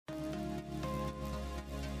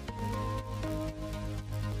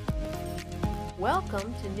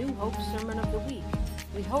Welcome to New Hope Sermon of the Week.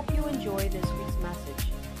 We hope you enjoy this week's message.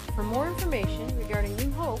 For more information regarding New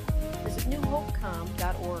Hope, visit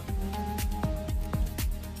newhopecom.org.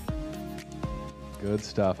 Good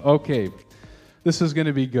stuff. Okay, this is going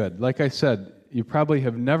to be good. Like I said, you probably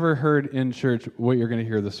have never heard in church what you're going to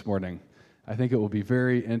hear this morning. I think it will be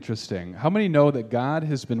very interesting. How many know that God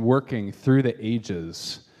has been working through the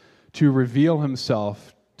ages to reveal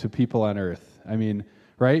himself to people on earth? I mean,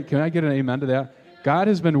 right? Can I get an amen to that? God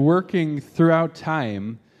has been working throughout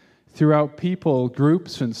time, throughout people,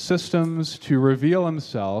 groups, and systems to reveal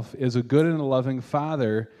himself as a good and loving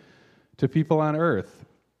Father to people on earth.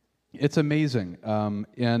 It's amazing. We're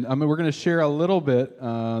going to share a little bit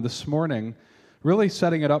this morning, really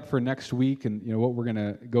setting it up for next week and what we're going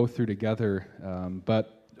to go through together,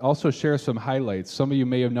 but also share some highlights. Some of you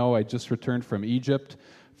may know I just returned from Egypt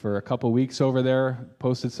for a couple weeks over there,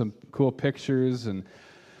 posted some cool pictures, and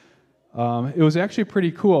it was actually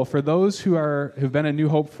pretty cool. For those who've been in New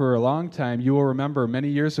Hope for a long time, you will remember many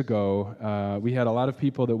years ago, we had a lot of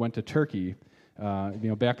people that went to Turkey.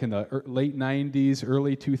 Back in the late 90s,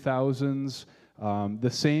 early 2000s, the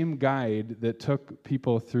same guide that took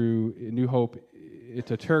people through New Hope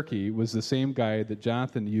to Turkey was the same guide that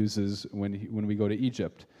Jonathan uses when we go to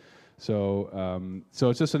Egypt. So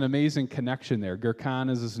it's just an amazing connection there.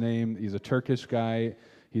 Gurkan is his name. He's a Turkish guy.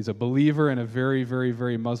 He's a believer in a very, very,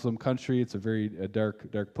 very Muslim country. It's a very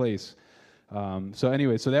dark place. So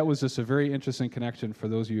that was just a very interesting connection for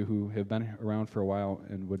those of you who have been around for a while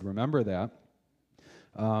and would remember that.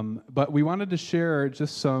 But we wanted to share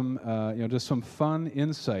just some fun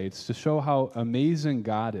insights to show how amazing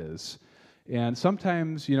God is. And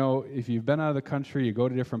sometimes, if you've been out of the country, you go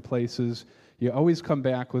to different places, you always come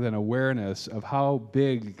back with an awareness of how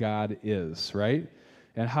big God is, right?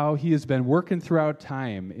 And how he has been working throughout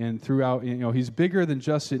time and throughout, he's bigger than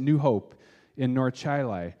just at New Hope in North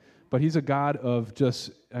Chilai, but he's a God of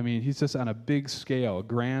he's just on a big scale,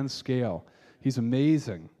 grand scale. He's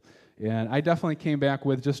amazing. And I definitely came back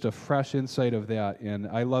with just a fresh insight of that, and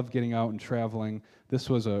I love getting out and traveling. This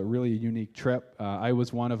was a really unique trip. I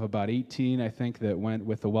was one of about 18, I think, that went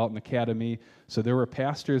with the Welton Academy. So there were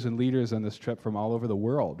pastors and leaders on this trip from all over the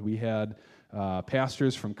world. We had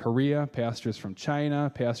pastors from Korea, pastors from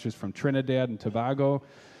China, pastors from Trinidad and Tobago,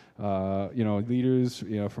 leaders,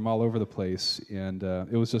 from all over the place. And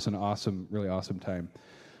it was just an awesome, really awesome time.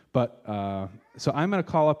 But so I'm going to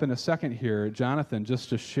call up in a second here Jonathan just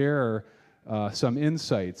to share some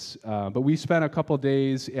insights. But we spent a couple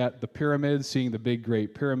days at the pyramid, seeing the big,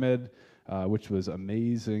 great pyramid, which was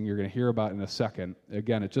amazing. You're going to hear about it in a second.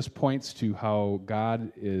 Again, it just points to how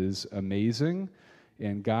God is amazing,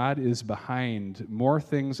 and God is behind more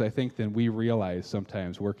things, I think, than we realize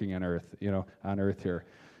sometimes working on earth, on earth here.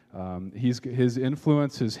 His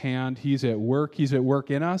influence, his hand, he's at work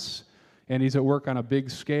in us. And he's at work on a big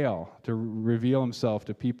scale to reveal himself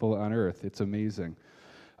to people on earth. It's amazing.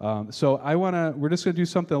 We're just going to do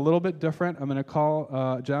something a little bit different. I'm going to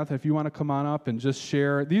call Jonathan, if you want to come on up and just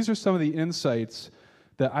share. These are some of the insights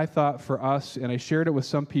that I thought for us, and I shared it with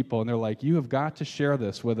some people, and they're like, you have got to share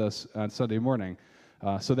this with us on Sunday morning.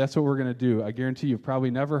 So that's what we're going to do. I guarantee you've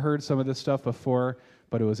probably never heard some of this stuff before,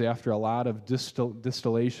 but it was after a lot of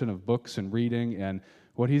distillation of books and reading, and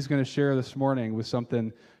what he's going to share this morning was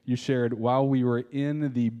something you shared while we were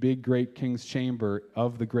in the big, great King's Chamber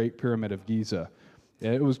of the Great Pyramid of Giza.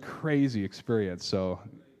 And it was a crazy experience, so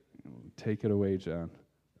take it away, John.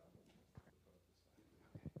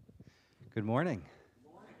 Good morning.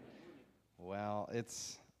 Well,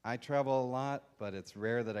 I travel a lot, but it's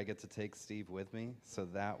rare that I get to take Steve with me, so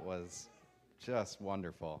that was just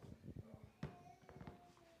wonderful.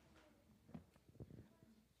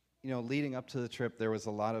 Leading up to the trip, there was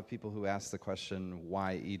a lot of people who asked the question,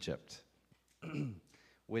 why Egypt?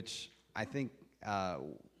 Which I think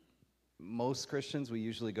most Christians, we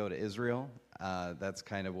usually go to Israel. That's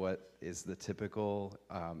kind of what is the typical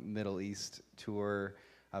Middle East tour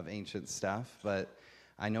of ancient stuff. But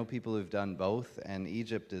I know people who've done both, and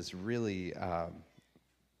Egypt is really...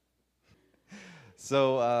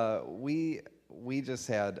 We just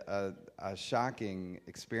had a shocking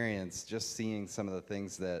experience just seeing some of the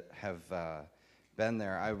things that have been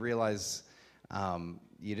there. I realize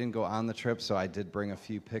you didn't go on the trip, so I did bring a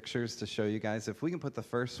few pictures to show you guys. If we can put the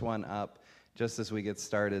first one up just as we get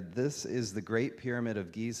started. This is the Great Pyramid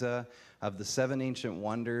of Giza. Of the 7 ancient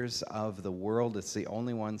wonders of the world, it's the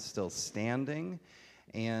only one still standing.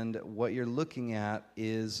 And what you're looking at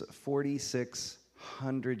is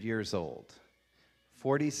 4,600 years old.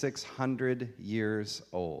 4,600 years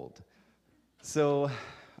old. So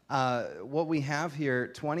what we have here,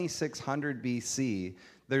 2600 BC,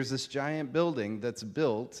 there's this giant building that's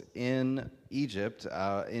built in Egypt,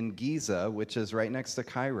 in Giza, which is right next to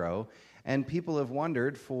Cairo, and people have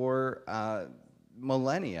wondered for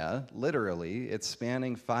millennia, literally, it's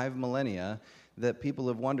spanning 5 millennia, that people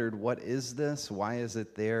have wondered, what is this? Why is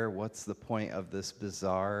it there? What's the point of this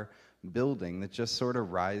bizarre building that just sort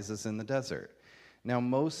of rises in the desert? Now,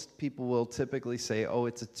 most people will typically say, oh,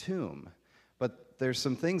 it's a tomb. But there's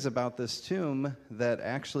some things about this tomb that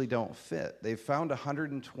actually don't fit. They've found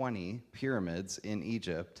 120 pyramids in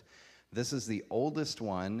Egypt. This is the oldest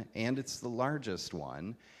one, and it's the largest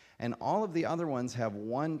one. And all of the other ones have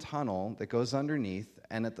one tunnel that goes underneath,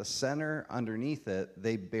 and at the center underneath it,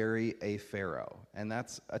 they bury a pharaoh. And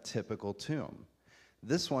that's a typical tomb.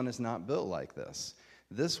 This one is not built like this.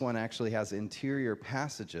 This one actually has interior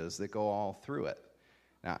passages that go all through it.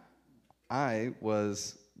 Now, I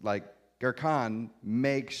was like, Gurkhan,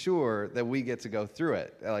 make sure that we get to go through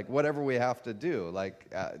it. Like, whatever we have to do.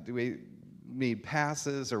 Like, do we need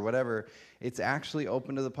passes or whatever? It's actually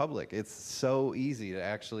open to the public. It's so easy to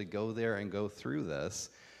actually go there and go through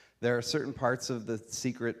this. There are certain parts of the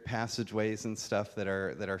secret passageways and stuff that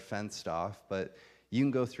are fenced off, but you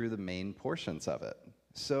can go through the main portions of it.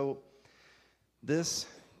 So this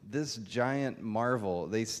giant marvel,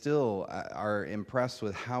 they still are impressed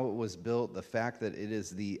with how it was built, the fact that it is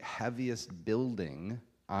the heaviest building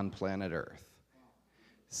on planet Earth.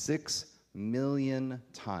 6 million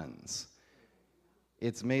tons.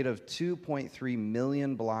 It's made of 2.3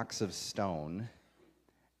 million blocks of stone,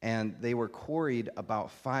 and they were quarried about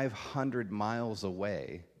 500 miles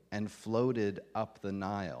away and floated up the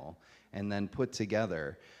Nile and then put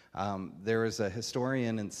together. There is a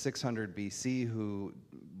historian in 600 BC who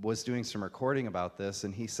was doing some recording about this,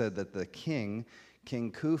 and he said that the King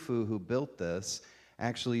Khufu, who built this,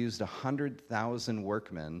 actually used 100,000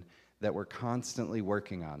 workmen that were constantly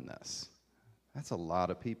working on this. That's a lot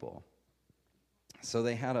of people. So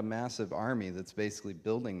they had a massive army that's basically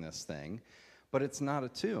building this thing, but it's not a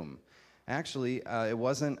tomb. Actually, it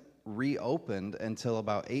wasn't reopened until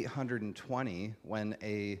about 820 when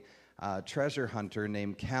a treasure hunter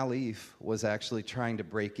named Caliph was actually trying to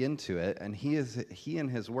break into it, and he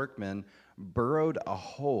and his workmen burrowed a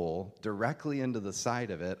hole directly into the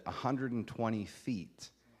side of it, 120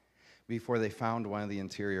 feet, before they found one of the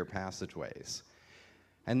interior passageways.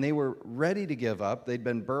 And they were ready to give up. They'd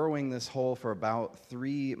been burrowing this hole for about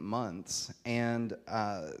 3 months, and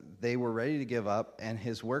they were ready to give up, and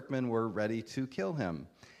his workmen were ready to kill him.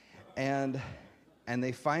 And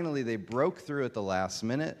they finally broke through at the last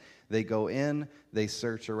minute. They go in, they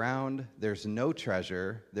search around. There's no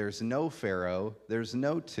treasure. There's no pharaoh. There's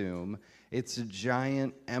no tomb. It's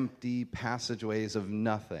giant, empty passageways of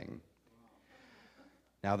nothing.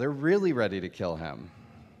 Now, they're really ready to kill him.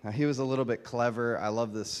 Now, he was a little bit clever. I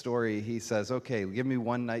love this story. He says, okay, give me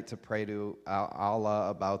one night to pray to Allah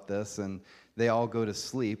about this, and they all go to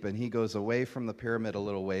sleep, and he goes away from the pyramid a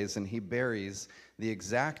little ways, and he buries the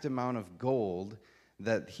exact amount of gold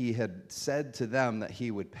that he had said to them that he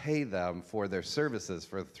would pay them for their services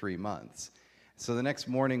for 3 months. So the next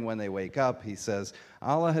morning when they wake up, he says,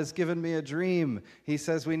 Allah has given me a dream. He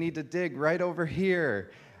says, we need to dig right over here.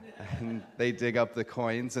 And they dig up the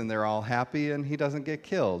coins, and they're all happy, and he doesn't get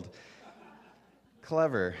killed.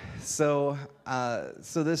 Clever. So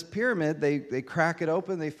this pyramid, they crack it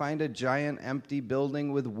open. They find a giant empty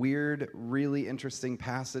building with weird, really interesting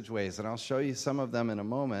passageways, and I'll show you some of them in a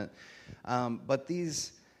moment. But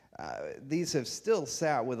these have still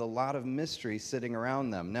sat with a lot of mystery sitting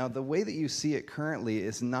around them. Now, the way that you see it currently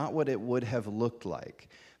is not what it would have looked like.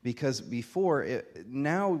 Because before,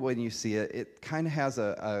 now when you see it, it kind of has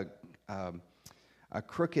a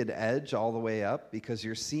crooked edge all the way up because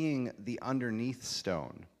you're seeing the underneath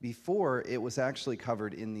stone. Before, it was actually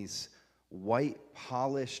covered in these white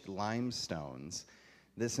polished limestones.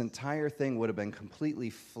 This entire thing would have been completely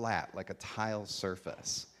flat, like a tile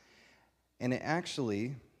surface. And it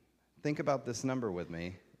actually, think about this number with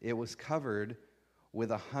me, it was covered with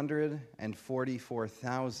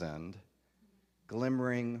 144,000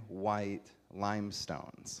 glimmering white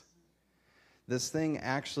limestones. This thing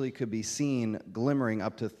actually could be seen glimmering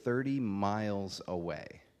up to 30 miles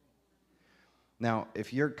away. Now,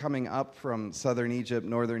 if you're coming up from southern Egypt,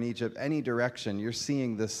 northern Egypt, any direction, you're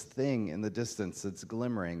seeing this thing in the distance that's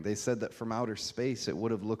glimmering. They said that from outer space, it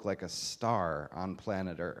would have looked like a star on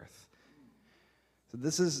planet Earth. So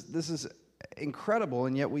this is incredible,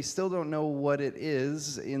 and yet we still don't know what it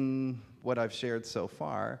is in what I've shared so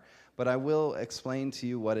far. But I will explain to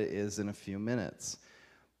you what it is in a few minutes.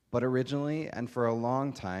 But originally, and for a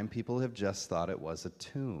long time, people have just thought it was a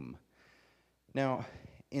tomb. Now,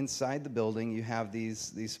 inside the building, you have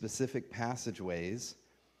these specific passageways,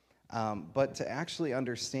 But to actually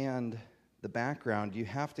understand the background, you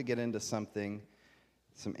have to get into some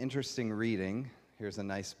interesting reading. Here's a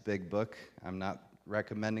nice big book. I'm not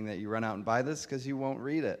recommending that you run out and buy this because you won't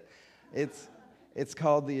read it. It's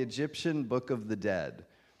called the Egyptian Book of the Dead.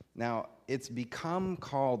 Now, it's become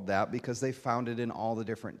called that because they found it in all the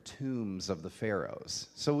different tombs of the pharaohs.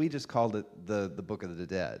 So we just called it the Book of the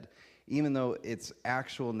Dead, even though its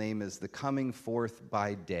actual name is the Coming Forth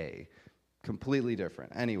by Day. Completely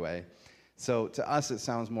different. Anyway, so to us it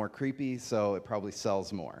sounds more creepy, so it probably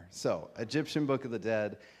sells more. So, Egyptian Book of the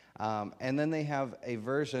Dead. And then they have a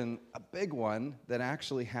version, a big one, that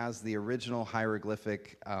actually has the original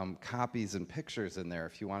hieroglyphic copies and pictures in there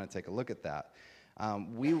if you want to take a look at that.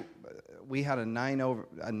 We had a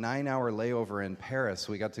 9-hour layover in Paris.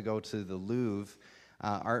 We got to go to the Louvre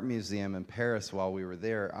Art Museum in Paris while we were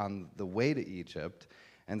there on the way to Egypt.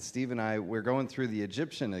 And Steve and I, we're going through the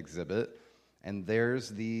Egyptian exhibit, and there's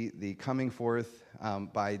the Coming Forth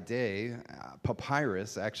by Day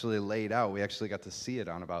papyrus actually laid out. We actually got to see it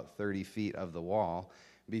on about 30 feet of the wall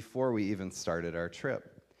before we even started our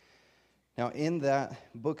trip. Now, in that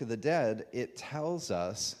Book of the Dead, it tells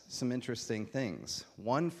us some interesting things.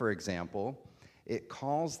 One, for example, it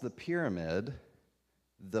calls the pyramid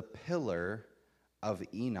the Pillar of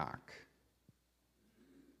Enoch.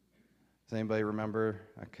 Does anybody remember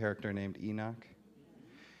a character named Enoch?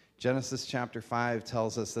 Genesis chapter 5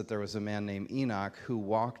 tells us that there was a man named Enoch who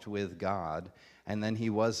walked with God, and then he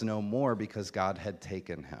was no more because God had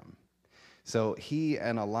taken him. So he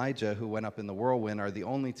and Elijah, who went up in the whirlwind, are the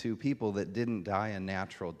only two people that didn't die a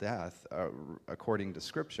natural death, according to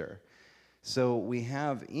Scripture. So we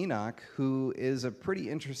have Enoch, who is a pretty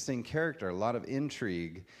interesting character, a lot of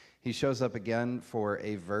intrigue. He shows up again for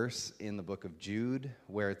a verse in the book of Jude,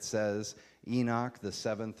 where it says, Enoch, the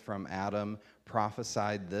seventh from Adam,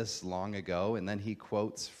 prophesied this long ago, and then he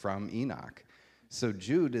quotes from Enoch. So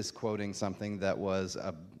Jude is quoting something that was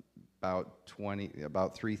about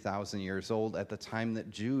 3,000 years old at the time that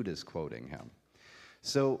Jude is quoting him.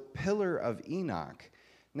 So, Pillar of Enoch.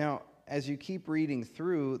 Now, as you keep reading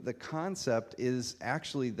through, the concept is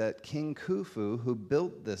actually that King Khufu, who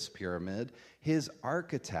built this pyramid, his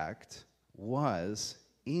architect was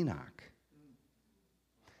Enoch.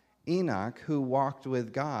 Enoch, who walked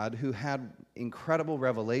with God, who had incredible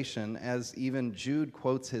revelation, as even Jude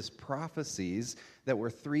quotes his prophecies that were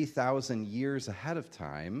 3,000 years ahead of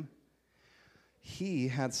time. He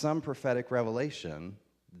had some prophetic revelation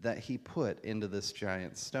that he put into this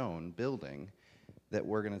giant stone building that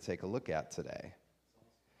we're going to take a look at today.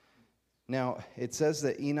 Now, it says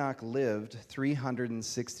that Enoch lived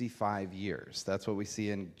 365 years. That's what we see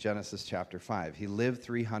in Genesis chapter 5. He lived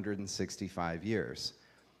 365 years.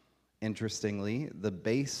 Interestingly, the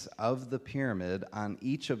base of the pyramid on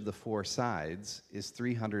each of the four sides is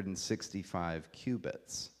 365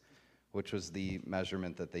 cubits, which was the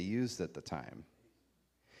measurement that they used at the time.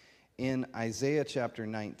 In Isaiah chapter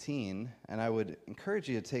 19, and I would encourage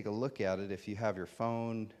you to take a look at it if you have your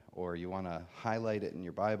phone or you want to highlight it in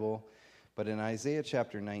your Bible, but in Isaiah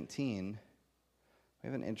chapter 19, we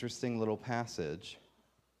have an interesting little passage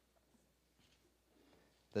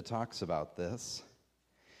that talks about this.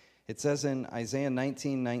 It says in Isaiah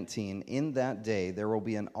 19:19, in that day there will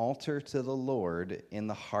be an altar to the Lord in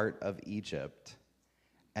the heart of Egypt,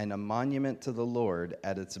 and a monument to the Lord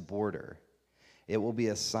at its border. It will be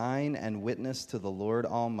a sign and witness to the Lord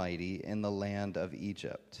Almighty in the land of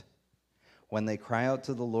Egypt. When they cry out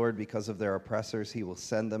to the Lord because of their oppressors, he will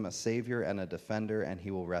send them a savior and a defender, and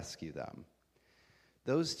he will rescue them.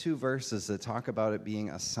 Those two verses that talk about it being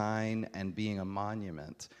a sign and being a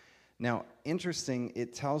monument. Now, interesting,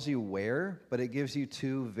 it tells you where, but it gives you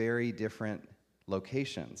two very different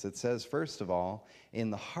locations. It says, first of all, in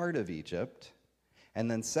the heart of Egypt,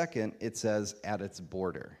 and then second, it says at its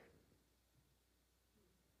border.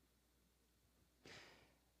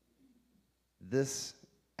 This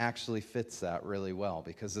actually fits that really well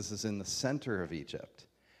because this is in the center of Egypt.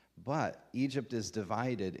 But Egypt is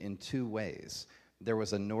divided in two ways. There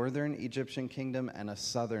was a northern Egyptian kingdom and a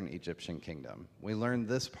southern Egyptian kingdom. We learned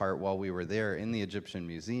this part while we were there in the Egyptian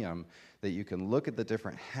Museum, that you can look at the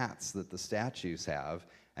different hats that the statues have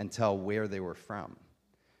and tell where they were from.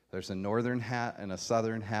 There's a northern hat and a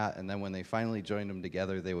southern hat, and then when they finally joined them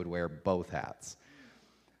together, they would wear both hats.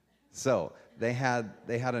 So they had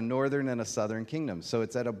a northern and a southern kingdom. So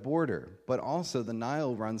it's at a border, but also the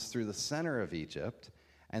Nile runs through the center of Egypt,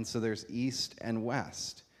 and so there's east and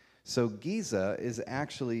west. So Giza is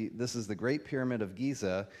actually, this is the Great Pyramid of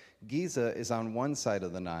Giza. Giza is on one side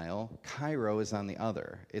of the Nile. Cairo is on the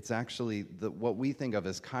other. It's actually, what we think of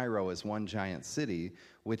as Cairo as one giant city,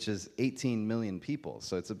 which is 18 million people.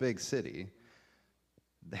 So it's a big city.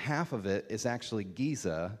 The half of it is actually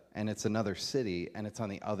Giza, and it's another city, and it's on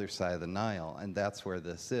the other side of the Nile, and that's where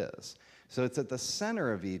this is. So it's at the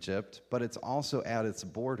center of Egypt, but it's also at its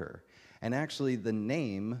border. And actually, the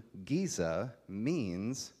name Giza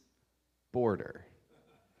means border.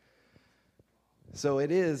 So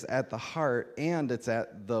it is at the heart, and it's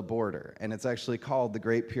at the border, and it's actually called the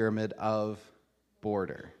Great Pyramid of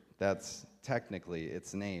Border. That's technically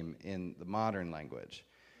its name in the modern language.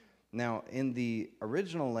 Now, in the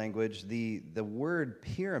original language, the word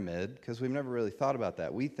pyramid, because we've never really thought about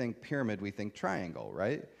that, we think pyramid, we think triangle,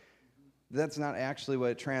 right? That's not actually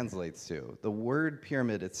what it translates to. The word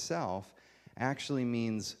pyramid itself actually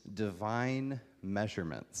means divine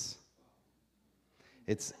measurements.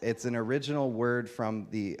 It's an original word from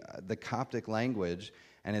the Coptic language,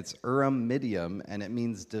 and it's Urim Midium, and it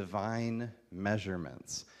means divine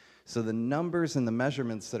measurements. So the numbers and the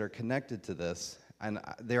measurements that are connected to this, and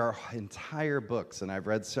there are entire books, and I've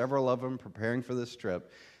read several of them preparing for this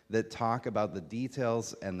trip, that talk about the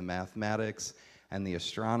details and the mathematics and the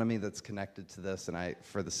astronomy that's connected to this. And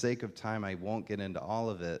for the sake of time, I won't get into all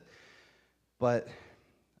of it. But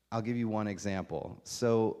I'll give you one example.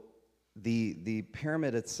 So the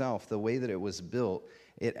pyramid itself, the way that it was built,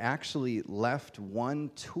 it actually left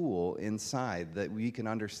one tool inside that we can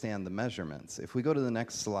understand the measurements. If we go to the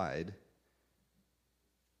next slide,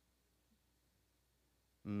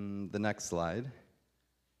 the next slide,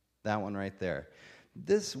 that one right there.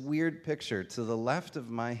 This weird picture, to the left of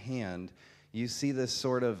my hand, you see this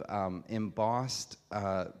sort of embossed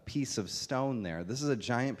piece of stone there. This is a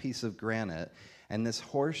giant piece of granite, and this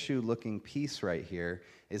horseshoe-looking piece right here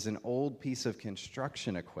is an old piece of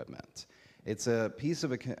construction equipment. It's a piece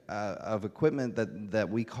of equipment that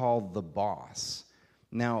we call the boss.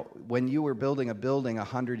 Now, when you were building a building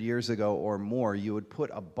 100 years ago or more, you would put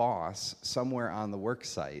a boss somewhere on the work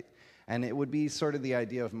site, and it would be sort of the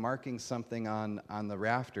idea of marking something on the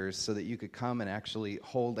rafters so that you could come and actually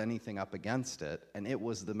hold anything up against it, and it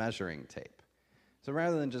was the measuring tape. So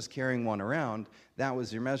rather than just carrying one around, that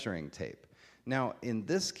was your measuring tape. Now, in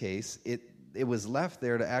this case, it was left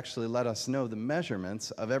there to actually let us know the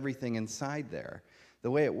measurements of everything inside there.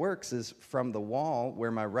 The way it works is from the wall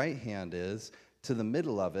where my right hand is to the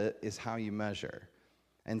middle of it is how you measure.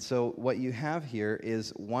 And so what you have here is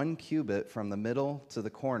 1 cubit from the middle to the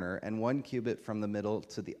corner and 1 cubit from the middle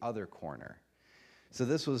to the other corner. So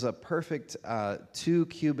this was a perfect 2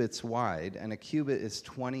 cubits wide, and a cubit is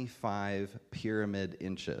 25 pyramid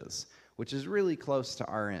inches, which is really close to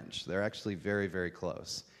our inch. They're actually very, very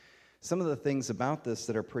close. Some of the things about this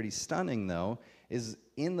that are pretty stunning, though, is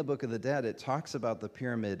in the Book of the Dead, it talks about the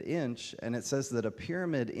pyramid inch, and it says that a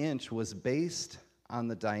pyramid inch was based on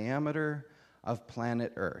the diameter of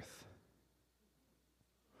planet Earth.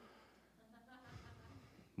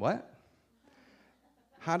 What?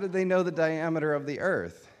 How did they know the diameter of the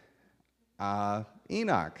Earth?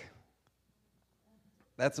 Enoch.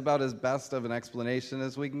 That's about as best of an explanation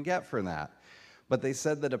as we can get for that. But they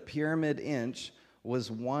said that a pyramid inch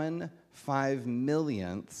was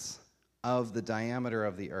 1/5 of the diameter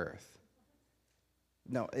of the Earth.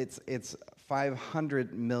 No, it's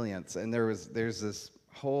 500 millionths, and there's this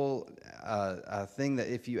whole thing that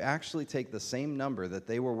if you actually take the same number that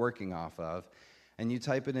they were working off of, and you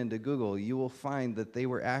type it into Google, you will find that they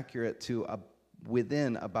were accurate to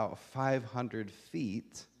within about 500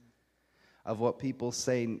 feet of what people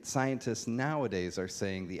say, scientists nowadays are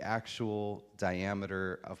saying the actual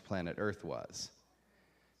diameter of planet Earth was.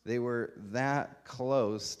 They were that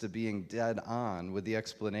close to being dead on with the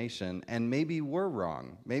explanation, and maybe we're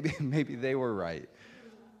wrong. Maybe they were right.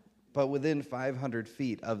 But within 500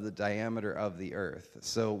 feet of the diameter of the Earth.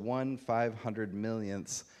 So 1/500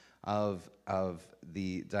 millionths of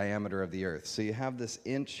the diameter of the Earth. So you have this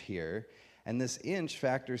inch here, and this inch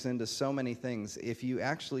factors into so many things. If you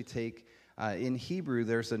actually take, in Hebrew,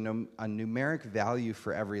 there's a numeric value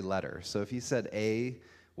for every letter. So if you said A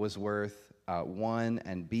was worth 1,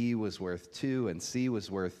 and B was worth 2, and C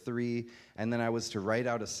was worth 3, and then I was to write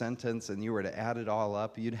out a sentence and you were to add it all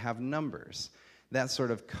up, you'd have numbers. That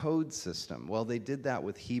sort of code system. Well, they did that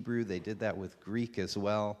with Hebrew, they did that with Greek as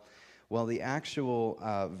well. Well, the actual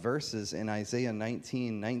verses in Isaiah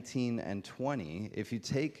 19 and 20, if you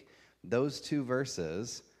take those two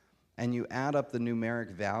verses and you add up the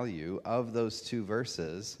numeric value of those two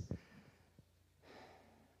verses,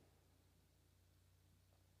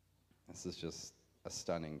 this is just a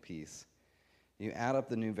stunning piece. you add up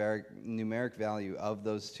the numeric value of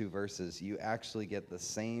those two verses, you actually get the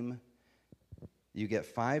same. You get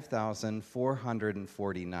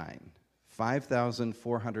 5,449.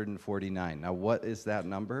 5,449. Now, what is that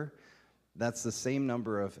number? That's the same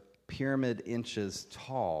number of pyramid inches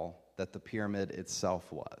tall that the pyramid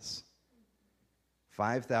itself was.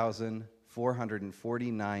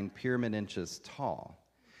 5,449 pyramid inches tall.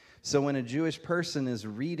 So when a Jewish person is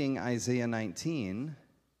reading Isaiah 19,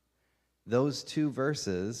 those two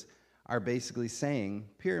verses are basically saying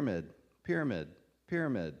pyramid, pyramid,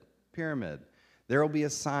 pyramid, pyramid. There will be a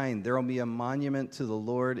sign, there will be a monument to the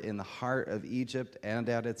Lord in the heart of Egypt and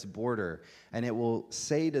at its border, and it will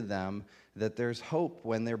say to them that there's hope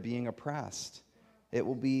when they're being oppressed. It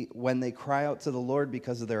will be when they cry out to the Lord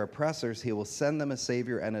because of their oppressors, he will send them a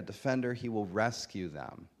Savior and a defender. He will rescue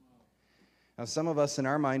them. Now, some of us in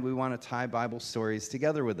our mind, we want to tie Bible stories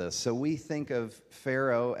together with this. So we think of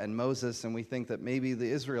Pharaoh and Moses, and we think that maybe the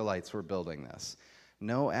Israelites were building this.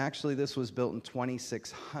 No, actually, this was built in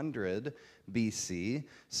 2600 BC.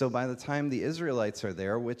 So by the time the Israelites are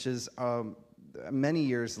there, which is many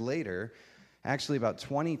years later, actually about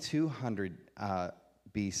 2200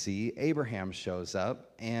 BC, Abraham shows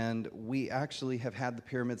up, and we actually have had the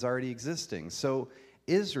pyramids already existing. So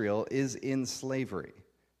Israel is in slavery.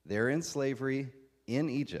 They're in slavery in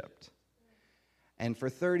Egypt. And for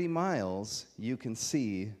 30 miles, you can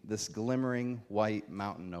see this glimmering white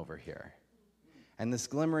mountain over here. And this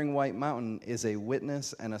glimmering white mountain is a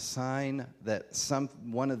witness and a sign that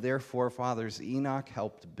one of their forefathers, Enoch,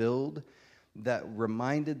 helped build, that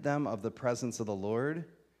reminded them of the presence of the Lord,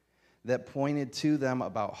 that pointed to them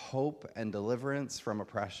about hope and deliverance from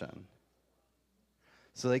oppression.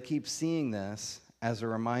 So they keep seeing this as a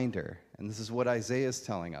reminder. And this is what Isaiah is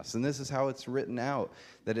telling us. And this is how it's written out,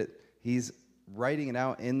 that he's writing it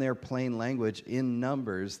out in their plain language, in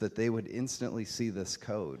numbers, that they would instantly see this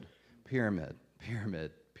code. Pyramid,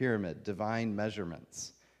 pyramid, pyramid, divine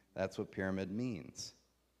measurements. That's what pyramid means.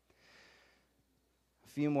 A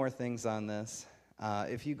few more things on this.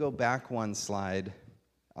 If you go back one slide,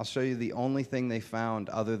 I'll show you the only thing they found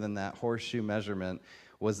other than that horseshoe measurement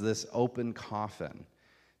was this open coffin.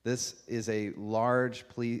 This is a large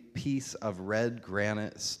piece of red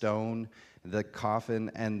granite stone, the coffin,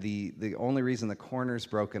 and the only reason the corner's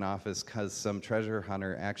broken off is because some treasure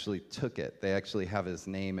hunter actually took it. They actually have his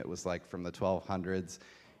name. It was like from the 1200s.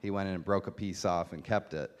 He went in and broke a piece off and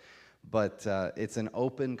kept it. But it's an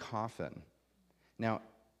open coffin. Now,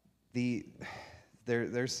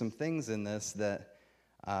 there's some things in this that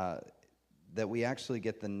we actually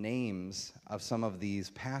get the names of some of these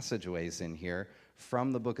passageways in here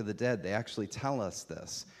from the Book of the Dead. They actually tell us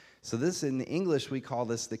this. So this, in English, we call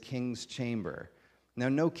this the King's Chamber. Now,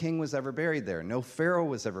 no king was ever buried there. No pharaoh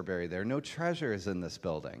was ever buried there. No treasure is in this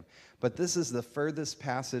building. But this is the furthest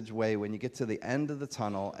passageway. When you get to the end of the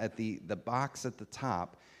tunnel, at the box at the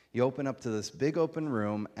top, you open up to this big open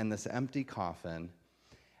room and this empty coffin.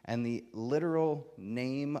 And the literal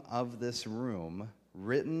name of this room,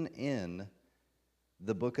 written in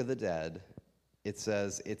the Book of the Dead, it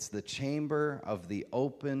says, it's the chamber of the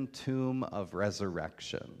open tomb of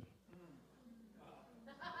resurrection.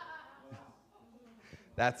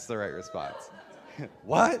 That's the right response.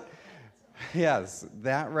 What? Yes,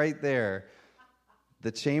 that right there.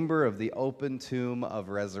 The chamber of the open tomb of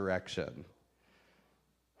resurrection.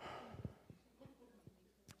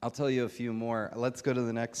 I'll tell you a few more. Let's go to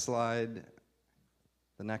the next slide.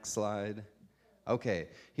 The next slide. Okay,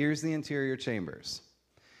 here's the interior chambers.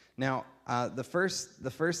 Now, the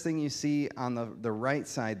first thing you see on the right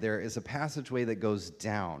side there is a passageway that goes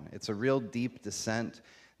down. It's a real deep descent.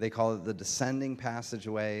 They call it the descending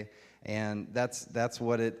passageway, and that's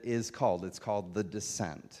what it is called. It's called the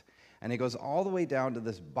descent. And it goes all the way down to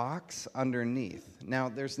this box underneath. Now,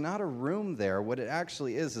 there's not a room there. What it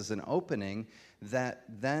actually is an opening that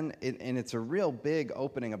then, and it's a real big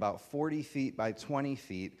opening, about 40 feet by 20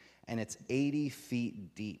 feet, and it's 80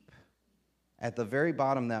 feet deep. At the very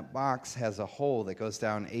bottom, that box has a hole that goes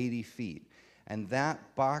down 80 feet. And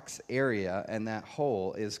that box area and that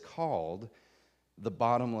hole is called the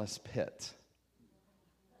bottomless pit.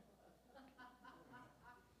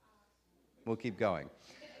 We'll keep going.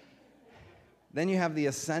 Then you have the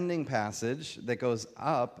ascending passage that goes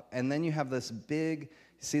up, and then you have this big,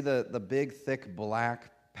 see the big, thick,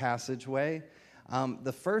 black passageway?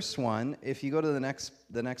 The first one, if you go to the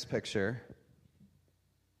next picture,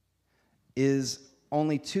 is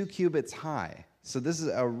only 2 cubits high. So this is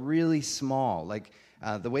a really small,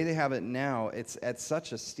 the way they have it now, it's at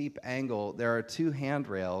such a steep angle. There are 2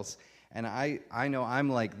 handrails, and I know I'm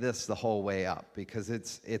like this the whole way up because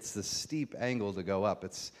it's the steep angle to go up.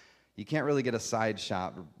 You can't really get a side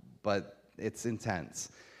shot, but it's intense.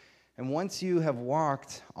 And once you have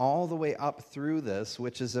walked all the way up through this,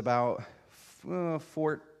 which is about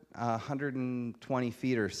 120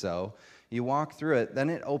 feet or so, you walk through it, then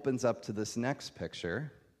it opens up to this next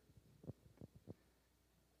picture,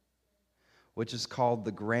 which is called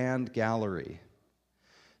the Grand Gallery.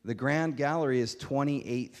 The Grand Gallery is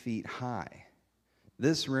 28 feet high.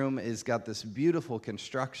 This room has got this beautiful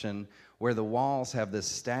construction where the walls have this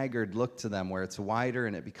staggered look to them, where it's wider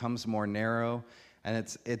and it becomes more narrow. And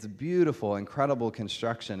it's beautiful, incredible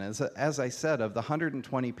construction. As I said, of the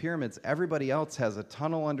 120 pyramids, everybody else has a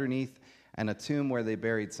tunnel underneath and a tomb where they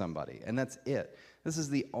buried somebody. And that's it. This is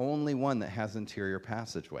the only one that has interior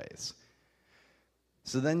passageways.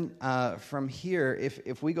 So then from here,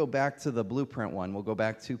 if we go back to the blueprint one, we'll go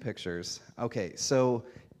back 2 pictures. Okay, so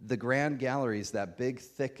the Grand Gallery is that big,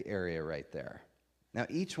 thick area right there. Now,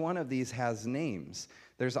 each one of these has names.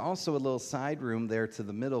 There's also a little side room there to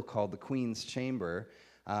the middle called the Queen's Chamber.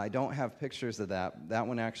 I don't have pictures of that. That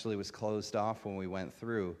one actually was closed off when we went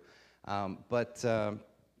through. But I'm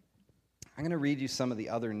going to read you some of the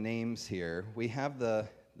other names here. We have the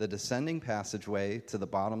descending passageway to the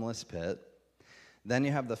bottomless pit. Then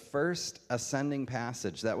you have the first ascending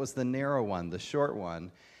passage. That was the narrow one, the short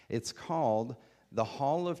one. It's called the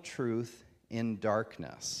Hall of Truth in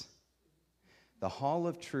Darkness. The Hall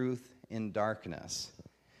of Truth in Darkness.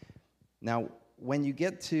 Now, when you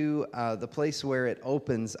get to the place where it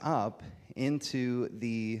opens up into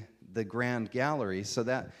the Grand Gallery, so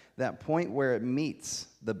that point where it meets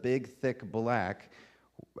the big, thick, black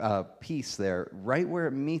piece there, right where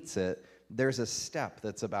it meets it, there's a step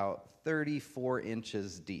that's about 34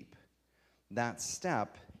 inches deep. That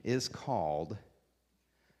step is called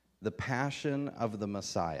the Passion of the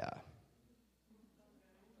Messiah.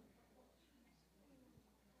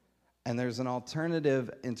 And there's an alternative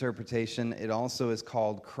interpretation. It also is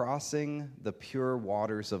called Crossing the Pure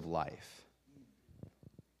Waters of Life.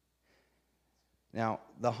 Now,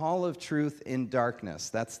 the Hall of Truth in Darkness,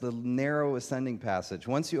 that's the narrow ascending passage.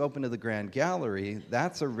 Once you open to the Grand Gallery,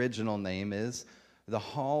 that's original name is the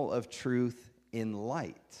Hall of Truth in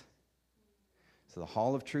Light. So the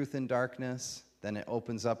Hall of Truth in Darkness, then it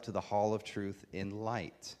opens up to the Hall of Truth in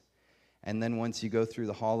Light. And then once you go through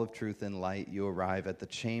the Hall of Truth in Light, you arrive at the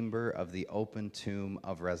chamber of the open tomb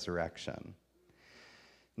of resurrection.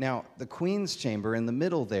 Now, the Queen's Chamber in the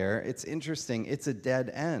middle there, it's interesting, it's a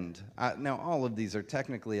dead end. Now, all of these are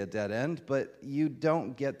technically a dead end, but you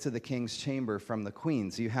don't get to the King's Chamber from the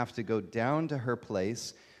Queen's. You have to go down to her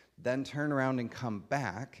place, then turn around and come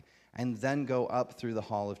back, and then go up through the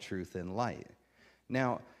Hall of Truth in Light.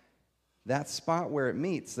 Now, that spot where it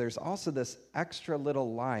meets, there's also this extra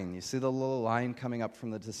little line. You see the little line coming up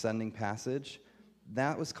from the descending passage?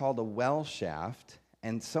 That was called a well shaft,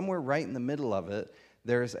 and somewhere right in the middle of it,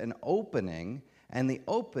 there's an opening, and the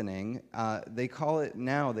opening, they call it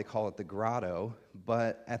the grotto,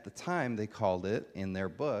 but at the time they called it, in their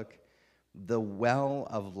book, the Well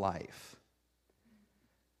of Life.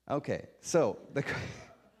 Okay, so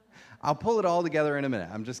I'll pull it all together in a minute.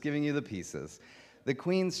 I'm just giving you the pieces. The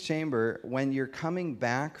Queen's Chamber, when you're coming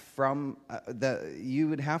back from, you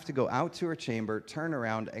would have to go out to her chamber, turn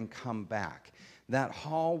around, and come back. That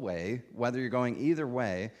hallway, whether you're going either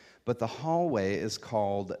way, but the hallway is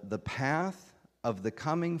called the Path of the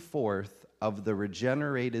Coming Forth of the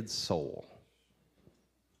Regenerated Soul.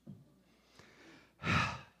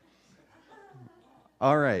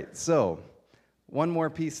 All right, so one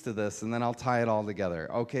more piece to this, and then I'll tie it all together.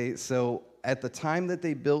 Okay, so at the time that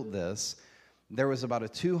they built this, there was about a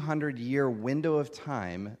 200-year window of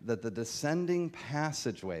time that the descending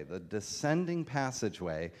passageway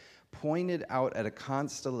pointed out at a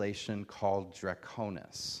constellation called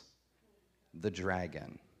Draconis, the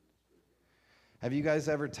dragon. Have you guys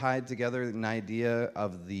ever tied together an idea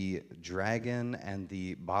of the dragon and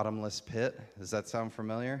the bottomless pit? Does that sound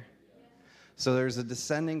familiar? So there's a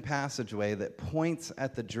descending passageway that points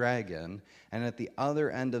at the dragon, and at the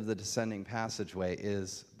other end of the descending passageway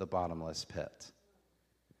is the bottomless pit.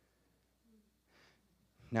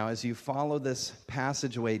 Now, as you follow this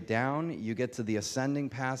passageway down, you get to the ascending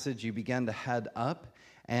passage, you begin to head up,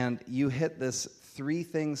 and you hit this 3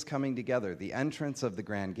 things coming together: the entrance of the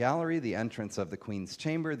Grand Gallery, the entrance of the Queen's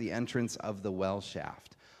Chamber, the entrance of the well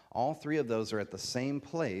shaft. All 3 of those are at the same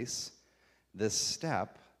place, this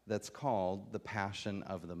step that's called the Passion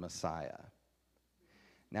of the Messiah.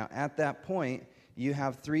 Now, at that point, you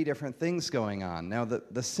have 3 different things going on. Now,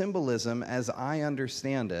 the symbolism, as I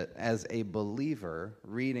understand it, as a believer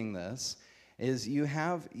reading this, is you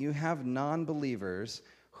have non-believers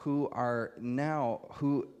who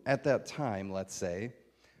at that time, let's say,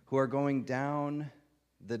 who are going down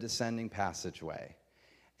the descending passageway.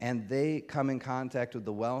 And they come in contact with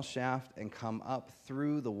the well shaft and come up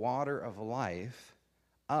through the water of life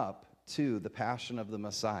up to the Passion of the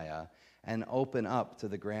Messiah and open up to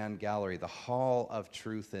the Grand Gallery, the Hall of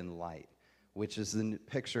Truth and Light, which is the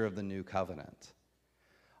picture of the New Covenant.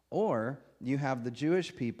 Or you have the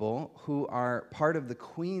Jewish people who are part of the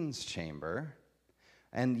Queen's Chamber,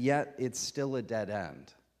 and yet it's still a dead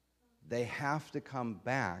end. They have to come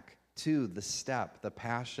back to the step, the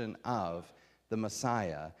Passion of the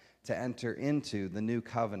Messiah, to enter into the New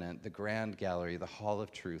Covenant, the Grand Gallery, the Hall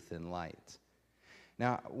of Truth and Light.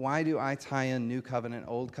 Now, why do I tie in New Covenant,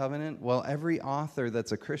 Old Covenant? Well, every author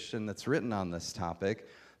that's a Christian that's written on this topic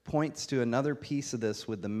points to another piece of this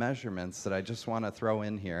with the measurements that I just want to throw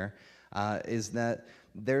in here, is that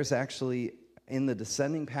there's actually, in the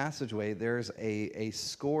descending passageway, there's a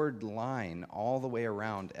scored line all the way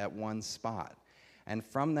around at one spot. And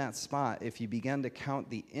from that spot, if you begin to count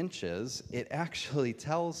the inches, it actually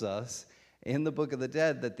tells us in the Book of the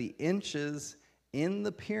Dead that the inches in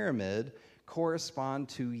the pyramid correspond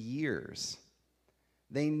to years.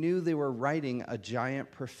 They knew they were writing a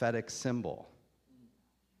giant prophetic symbol.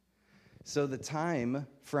 So the time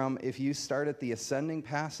from, if you start at the ascending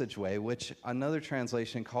passageway, which another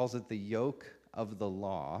translation calls it the yoke of the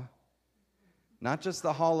law, not just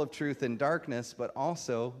the hall of truth and darkness, but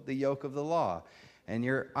also the yoke of the law. And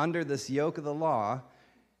you're under this yoke of the law,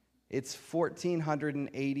 it's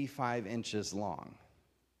 1,485 inches long.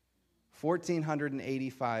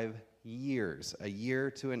 1,485 years, a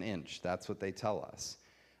year to an inch. That's what they tell us.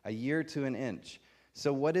 A year to an inch.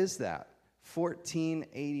 So what is that?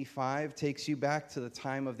 1485 takes you back to the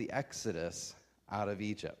time of the Exodus out of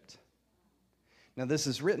Egypt. Now this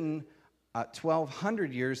is written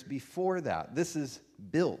 1,200 years before that. This is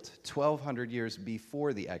built 1,200 years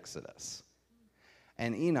before the Exodus.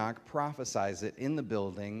 And Enoch prophesies it in the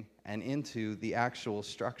building and into the actual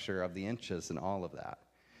structure of the inches and all of that.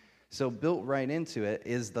 So built right into it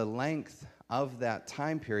is the length of that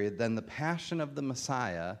time period. Then the Passion of the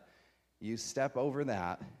Messiah, you step over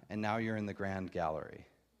that, and now you're in the Grand Gallery.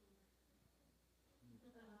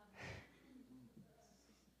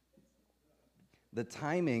 The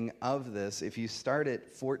timing of this, if you start at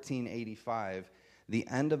 1485, the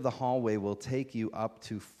end of the hallway will take you up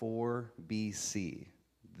to 4 BC.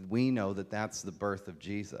 We know that that's the birth of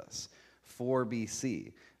Jesus. 4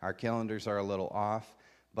 BC. Our calendars are a little off,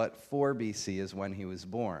 but 4 BC is when he was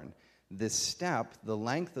born. This step, the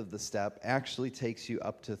length of the step, actually takes you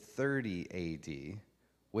up to 30 AD,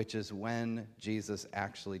 which is when Jesus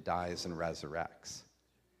actually dies and resurrects.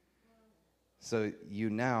 So you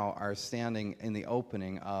now are standing in the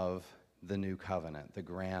opening of the New Covenant, the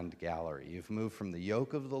Grand Gallery. You've moved from the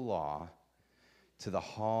yoke of the law to the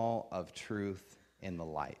hall of truth in the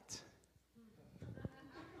light.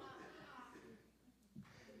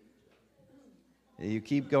 You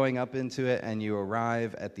keep going up into it, and you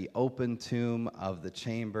arrive at the open tomb of the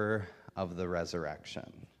chamber of the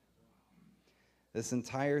resurrection. This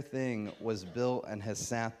entire thing was built and has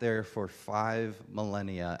sat there for 5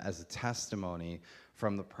 millennia as a testimony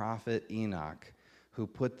from the prophet Enoch, who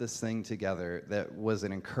put this thing together. That was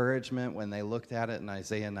an encouragement when they looked at it in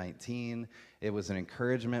Isaiah 19. It was an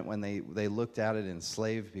encouragement when they looked at it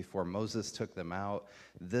enslaved before Moses took them out.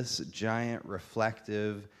 This giant,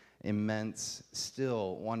 reflective, immense,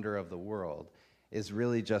 still wonder of the world is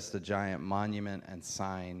really just a giant monument and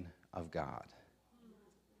sign of God.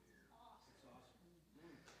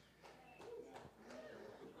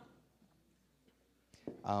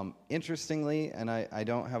 Interestingly, and I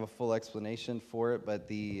don't have a full explanation for it, but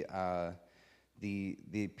the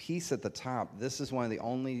piece at the top, this is one of the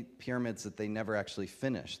only pyramids that they never actually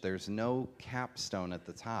finished. There's no capstone at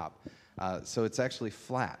the top, so it's actually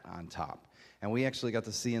flat on top. And we actually got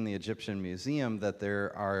to see in the Egyptian Museum that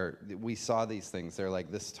we saw these things. They're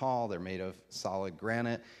like this tall, they're made of solid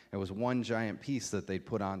granite. It was one giant piece that they'd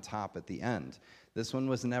put on top at the end. This one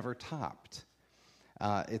was never topped.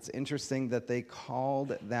 It's interesting that they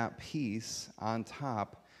called that piece on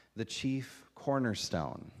top the chief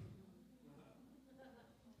cornerstone.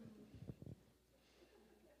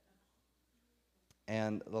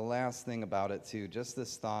 And the last thing about it, too, just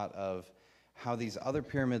this thought of how these other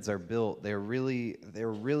pyramids are built, they're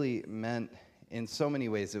really meant, in so many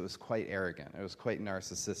ways, it was quite arrogant. It was quite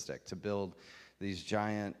narcissistic to build these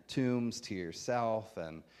giant tombs to yourself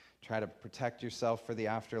and try to protect yourself for the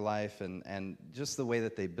afterlife, and just the way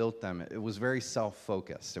that they built them, it was very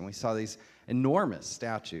self-focused. And we saw these enormous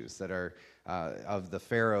statues that are of the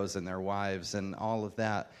pharaohs and their wives and all of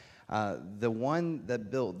that. The one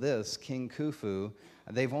that built this, King Khufu,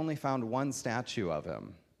 they've only found one statue of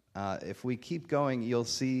him. If we keep going, you'll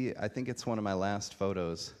see, I think it's one of my last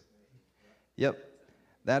photos. Yep,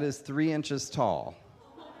 that is 3 inches tall.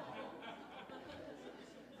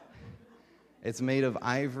 It's made of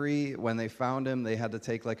ivory. When they found him, they had to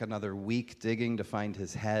take like another week digging to find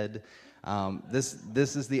his head.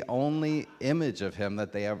 This is the only image of him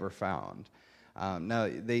that they ever found. Now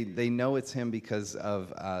they know it's him because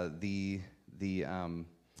of the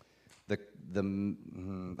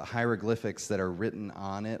hieroglyphics that are written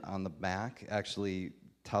on it on the back actually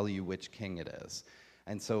tell you which king it is,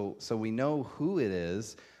 and so we know who it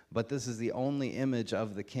is. But this is the only image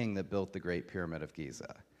of the king that built the Great Pyramid of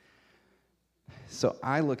Giza. So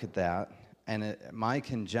I look at that, and my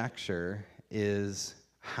conjecture is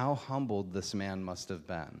how humbled this man must have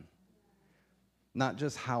been. Not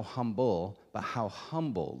just how humble, but how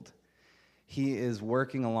humbled. He is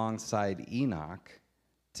working alongside Enoch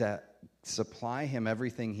to supply him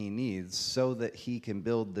everything he needs so that he can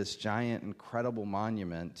build this giant, incredible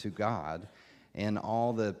monument to God and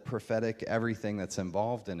all the prophetic everything that's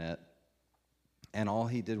involved in it. And all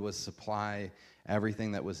he did was supply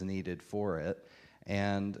everything that was needed for it.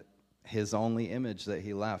 And his only image that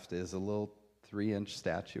he left is a little 3-inch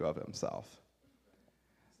statue of himself.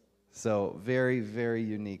 So very, very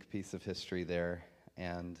unique piece of history there.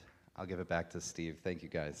 And I'll give it back to Steve. Thank you,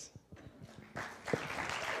 guys.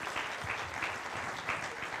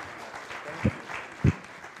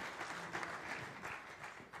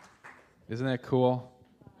 Isn't that cool?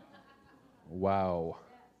 Wow.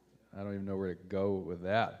 I don't even know where to go with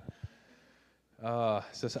that.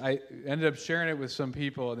 So I ended up sharing it with some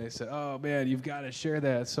people, and they said, "Oh man, you've got to share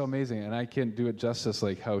that. It's so amazing." And I can't do it justice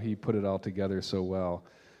like how he put it all together so well.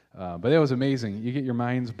 But it was amazing. You get your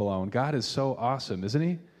minds blown. God is so awesome, isn't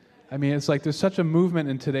he? I mean, it's like there's such a movement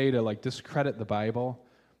in today to like discredit the Bible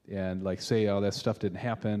and like say, "Oh, that stuff didn't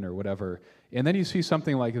happen" or whatever. And then you see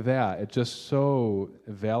something like that. It just so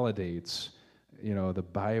validates, the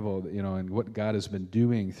Bible, and what God has been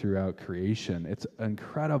doing throughout creation. It's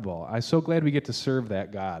incredible. I'm so glad we get to serve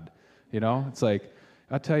that God. It's like,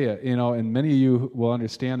 I'll tell you, and many of you will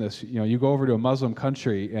understand this. You go over to a Muslim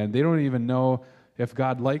country and they don't even know if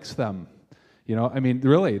God likes them. I mean,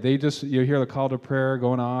 really, they just, you hear the call to prayer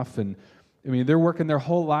going off, and I mean, they're working their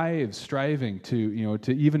whole lives striving to,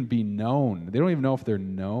 to even be known. They don't even know if they're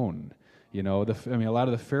known. A lot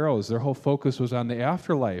of the pharaohs, their whole focus was on the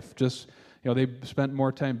afterlife. Just, they spent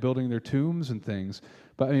more time building their tombs and things.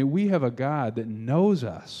 But, I mean, we have a God that knows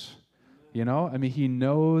us, He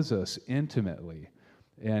knows us intimately,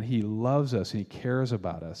 and He loves us, and He cares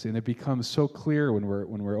about us. And it becomes so clear when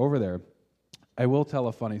we're over there. I will tell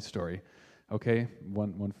a funny story, okay?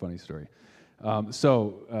 One funny story. This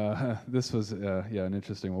was, an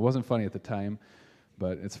interesting one. It wasn't funny at the time,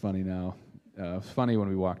 but it's funny now. It's funny when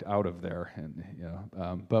we walked out of there,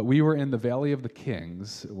 but we were in the Valley of the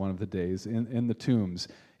Kings one of the days in the tombs.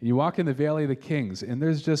 And you walk in the Valley of the Kings, and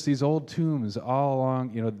there's just these old tombs all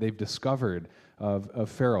along. They've discovered of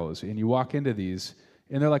pharaohs, and you walk into these,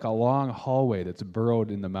 and they're like a long hallway that's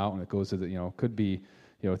burrowed in the mountain. It goes to the could be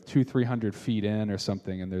 200-300 feet in or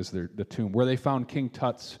something, and there's the tomb where they found King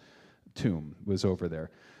Tut's tomb was over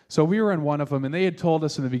there. So we were in one of them, and they had told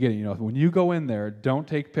us in the beginning, when you go in there, don't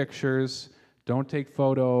take pictures. Don't take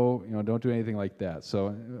photo, don't do anything like that.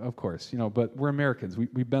 So, of course, but we're Americans. We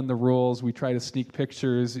bend the rules. We try to sneak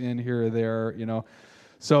pictures in here or there,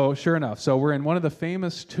 So, sure enough, so we're in one of the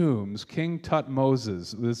famous tombs, King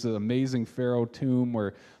Tutmosis. This is an amazing pharaoh tomb.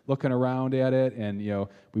 We're looking around at it, and,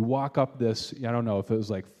 we walk up this, I don't know if it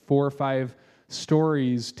was like 4 or 5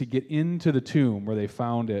 stories to get into the tomb where they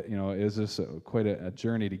found it. It was just quite a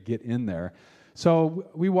journey to get in there. So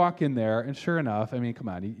we walk in there, and sure enough, I mean, come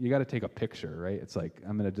on, you got to take a picture, right? It's like,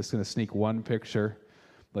 I'm just going to sneak one picture.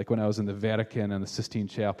 Like when I was in the Vatican and the Sistine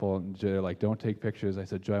Chapel, and they're like, don't take pictures. I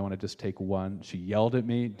said, Joy, I want to just take one. She yelled at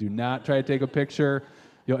me, do not try to take a picture.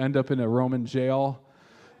 You'll end up in a Roman jail.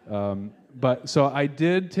 But so I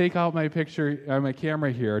did take out my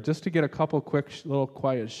camera here, just to get a couple quick, little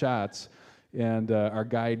quiet shots. And our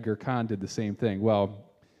guide, Gurkhan, did the same thing. Well,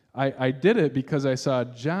 I did it because I saw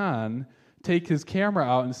John take his camera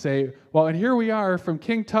out and say, well, and here we are from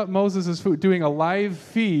King Tutmosis' food doing a live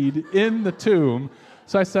feed in the tomb.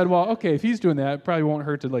 So I said, well, okay, if he's doing that, it probably won't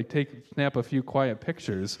hurt to snap a few quiet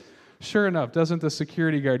pictures. Sure enough, doesn't the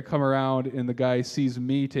security guard come around and the guy sees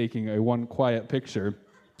me taking one quiet picture?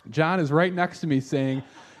 John is right next to me saying,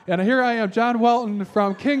 and here I am, John Welton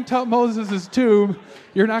from King Tutmosis' tomb.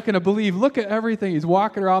 You're not going to believe, look at everything. He's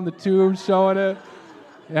walking around the tomb showing it.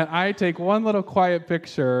 And I take one little quiet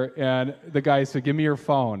picture, and the guy said, give me your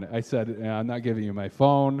phone. I said, I'm not giving you my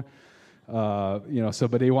phone. So,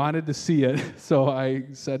 but they wanted to see it. So I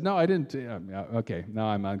said, no, I didn't. Okay, now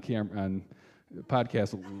I'm on camera, on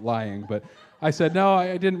podcast lying. But I said, no,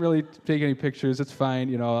 I didn't really take any pictures. It's fine.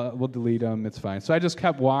 We'll delete them. It's fine. So I just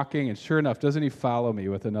kept walking, and sure enough, doesn't he follow me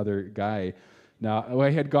with another guy? Now, I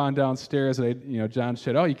had gone downstairs, and John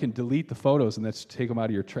said, oh, you can delete the photos and let's take them out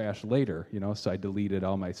of your trash later. So I deleted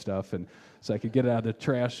all my stuff, and so I could get it out of the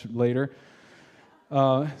trash later.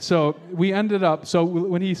 So we ended up, so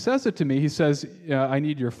when he says it to me, he says, I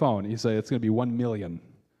need your phone. He said, it's going to be 1 million.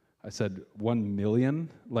 I said, 1 million?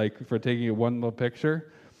 Like, for taking one little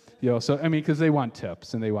picture? Because they want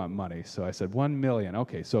tips and they want money. So I said, 1 million.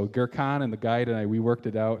 Okay, so Gurkhan and the guide and I, we worked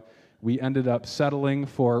it out. We ended up settling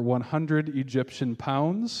for 100 Egyptian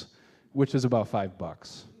pounds, which is about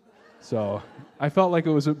 $5. So I felt like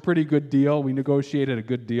it was a pretty good deal. We negotiated a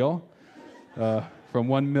good deal. From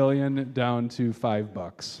 1 million down to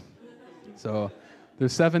 $5. So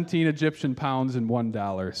there's 17 Egyptian pounds and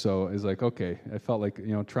 $1. So it's like, okay, I felt like,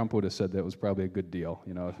 Trump would have said that was probably a good deal,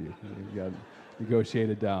 if you got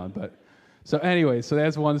negotiated down. But so anyway, so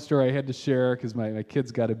that's one story I had to share because my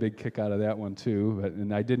kids got a big kick out of that one too.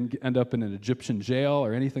 And I didn't end up in an Egyptian jail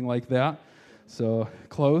or anything like that. So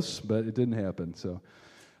close, but it didn't happen. So.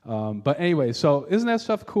 But anyway, so isn't that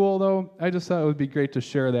stuff cool though? I just thought it would be great to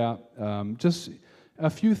share that. Just a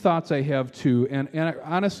few thoughts I have too, and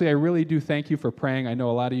honestly, I really do thank you for praying. I know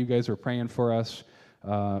a lot of you guys are praying for us,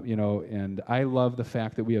 and I love the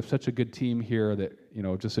fact that we have such a good team here that,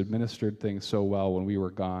 just administered things so well when we were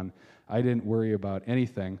gone. I didn't worry about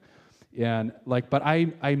anything, but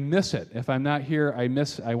I miss it. If I'm not here, I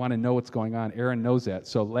want to know what's going on. Aaron knows that.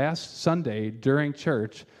 So last Sunday during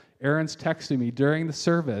church, Aaron's texting me during the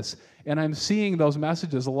service, and I'm seeing those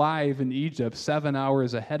messages live in Egypt 7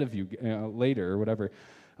 hours ahead of you later or whatever.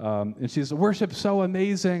 And she says, worship's so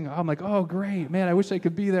amazing. I'm like, oh, great. Man, I wish I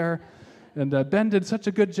could be there. And Ben did such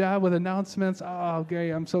a good job with announcements. Oh,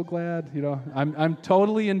 okay, I'm so glad. I'm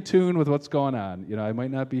totally in tune with what's going on. I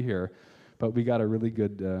might not be here, but we got a really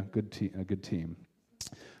good team.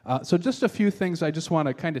 So just a few things I just want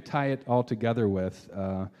to kind of tie it all together with.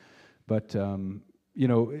 I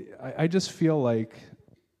just feel like,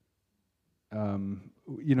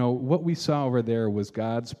 what we saw over there was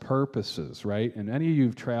God's purposes, right? And any of you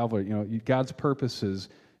who've traveled, God's purposes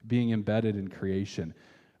being embedded in creation.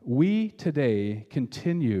 We today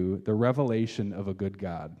continue the revelation of a good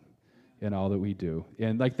God in all that we do.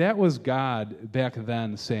 And that was God back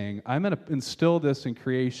then saying, I'm going to instill this in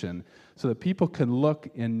creation so that people can look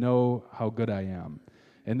and know how good I am.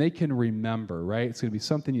 And they can remember, right? It's going to be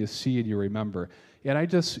something you see and you remember. And I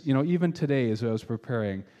just, even today as I was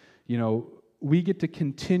preparing, we get to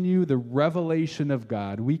continue the revelation of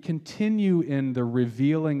God. We continue in the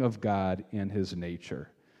revealing of God and His nature.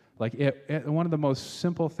 One of the most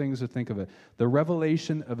simple things to think of it, the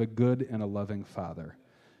revelation of a good and a loving Father.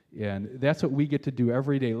 And that's what we get to do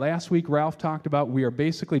every day. Last week, Ralph talked about we are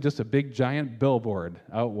basically just a big, giant billboard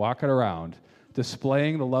out walking around,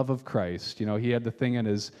 displaying the love of Christ. He had the thing in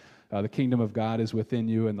his, the kingdom of God is within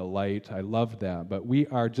you and the light. I loved that. But we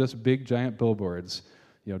are just big, giant billboards,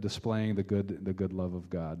 displaying the good love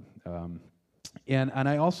of God. And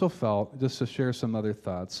I also felt, just to share some other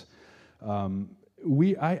thoughts,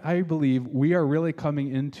 I believe we are really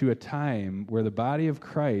coming into a time where the body of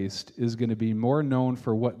Christ is going to be more known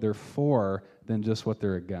for what they're for than just what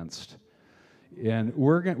they're against. And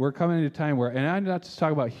we're coming into a time where, and I'm not just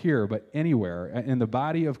talking about here, but anywhere, in the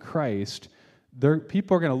body of Christ,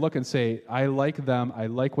 people are going to look and say, I like them, I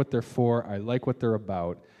like what they're for, I like what they're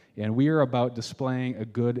about. And we are about displaying a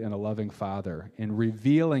good and a loving Father and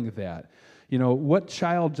revealing that. What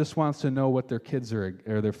child just wants to know what their kids or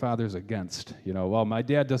their father's against? Well, my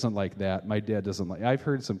dad doesn't like that. My dad doesn't like. I've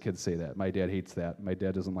heard some kids say that. My dad hates that. My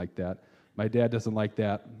dad doesn't like that. My dad doesn't like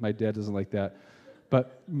that. My dad doesn't like that.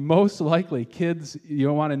 But most likely, kids, you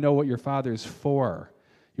don't want to know what your father's for.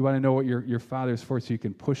 You want to know what your father's for so you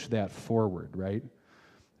can push that forward, right?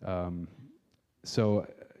 So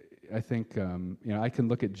I think, I can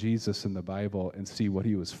look at Jesus in the Bible and see what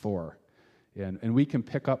he was for. And we can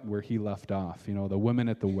pick up where he left off. The woman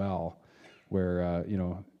at the well, where,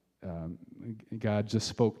 God just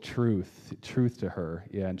spoke truth to her,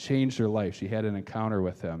 and changed her life. She had an encounter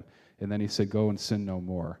with him, and then he said, go and sin no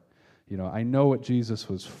more. I know what Jesus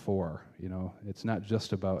was for. It's not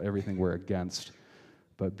just about everything we're against,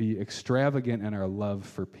 but be extravagant in our love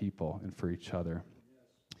for people and for each other.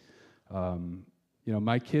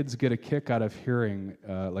 My kids get a kick out of hearing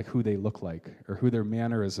who they look like or who their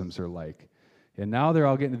mannerisms are like. And now they're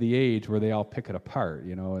all getting to the age where they all pick it apart,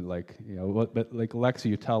 and but like Lexi,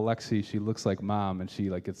 you tell Lexi she looks like mom, and she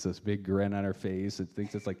like gets this big grin on her face and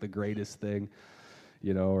thinks it's like the greatest thing,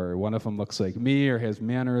 or one of them looks like me or has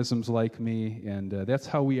mannerisms like me, and that's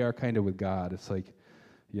how we are kind of with God. It's like,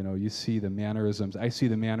 you see the mannerisms. I see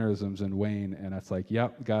the mannerisms in Wayne, and it's like,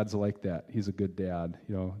 yep, God's like that. He's a good dad.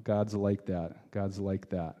 God's like that. God's like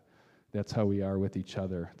that. That's how we are with each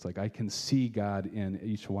other. It's like I can see God in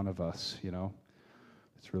each one of us,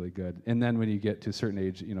 It's really good. And then when you get to a certain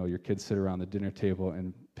age, your kids sit around the dinner table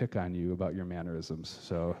and pick on you about your mannerisms.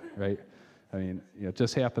 So, right? I mean, it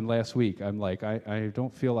just happened last week. I'm like, I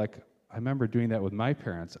don't feel like, I remember doing that with my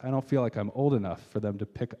parents. I don't feel like I'm old enough for them to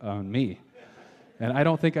pick on me. And I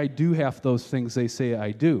don't think I do half those things they say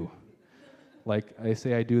I do. Like, I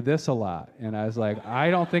say I do this a lot. And I was like,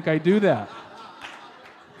 I don't think I do that.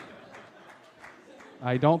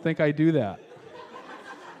 I don't think I do that.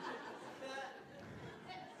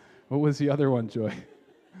 What was the other one, Joy?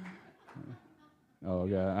 Oh,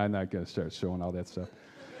 yeah, I'm not going to start showing all that stuff.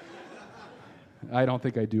 I don't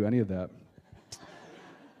think I do any of that.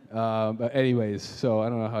 But anyways, so I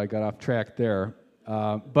don't know how I got off track there.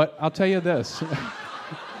 But I'll tell you this.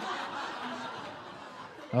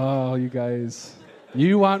 Oh, you guys.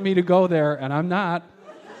 You want me to go there, and I'm not.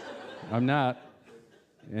 I'm not.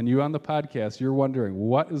 And you on the podcast, you're wondering,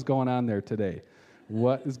 what is going on there today?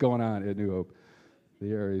 What is going on at New Hope?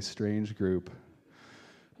 They are a strange group.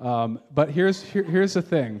 But here's the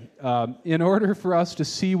thing. In order for us to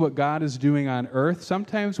see what God is doing on earth,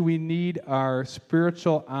 sometimes we need our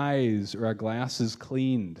spiritual eyes or our glasses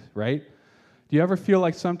cleaned, right? Do you ever feel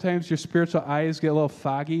like sometimes your spiritual eyes get a little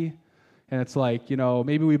foggy? And it's like,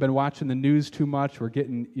 maybe we've been watching the news too much. We're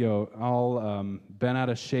getting, all bent out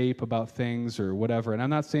of shape about things or whatever. And I'm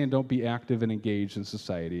not saying don't be active and engaged in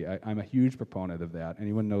society. I'm a huge proponent of that.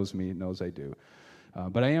 Anyone knows me knows I do.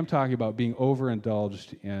 But I am talking about being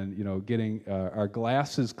overindulged and, getting our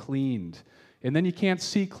glasses cleaned. And then you can't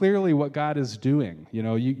see clearly what God is doing.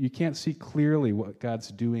 You can't see clearly what God's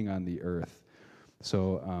doing on the earth.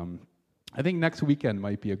 So I think next weekend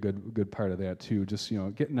might be a good part of that too. Just,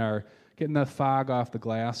 getting the fog off the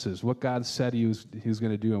glasses, what God said he was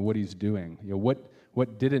going to do and what he's doing.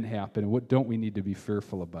 What didn't happen, what don't we need to be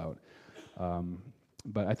fearful about.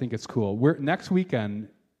 But I think it's cool. Next weekend,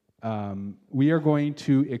 we are going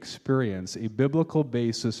to experience a biblical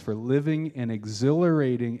basis for living an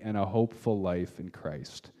exhilarating and a hopeful life in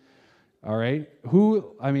Christ. All right?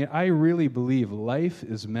 I really believe life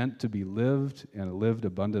is meant to be lived and lived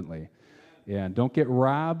abundantly. And don't get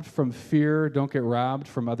robbed from fear. Don't get robbed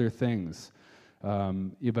from other things.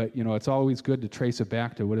 But, it's always good to trace it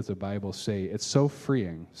back to what does the Bible say. It's so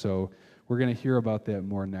freeing. So we're going to hear about that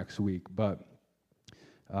more next week. But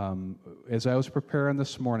as I was preparing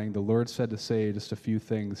this morning, the Lord said to say just a few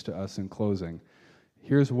things to us in closing.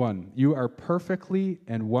 Here's one. You are perfectly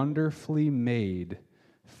and wonderfully made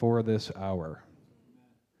for this hour.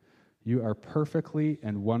 You are perfectly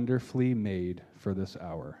and wonderfully made for this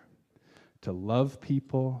hour. To love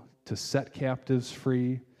people, to set captives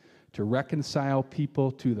free, to reconcile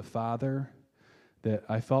people to the Father. That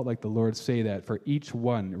I felt like the Lord say that for each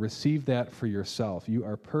one. Receive that for yourself. You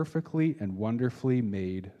are perfectly and wonderfully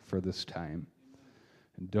made for this time.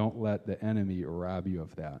 And don't let the enemy rob you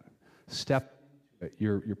of that.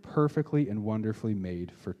 You're perfectly and wonderfully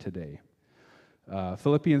made for today.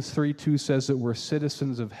 Philippians 3:2 says that we're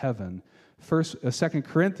citizens of heaven. 2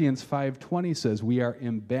 Corinthians 5:20 says we are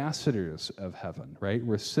ambassadors of heaven, right?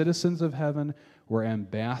 We're citizens of heaven. We're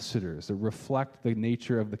ambassadors that reflect the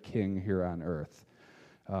nature of the King here on earth.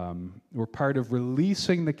 We're part of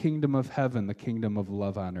releasing the kingdom of heaven, the kingdom of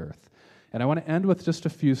love on earth. And I want to end with just a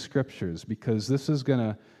few scriptures because this is going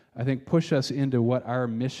to, I think, push us into what our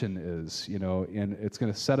mission is, and it's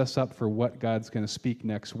going to set us up for what God's going to speak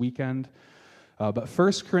next weekend. But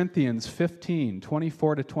 1 Corinthians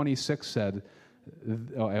 15:24-26 said,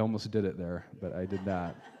 I almost did it there, but I did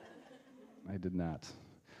not.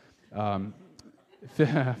 1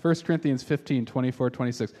 Corinthians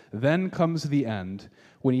 15:24-26. Then comes the end,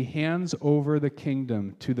 when he hands over the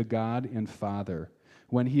kingdom to the God and Father,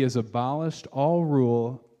 when he has abolished all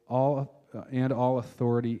rule, all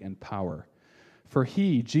authority and power. For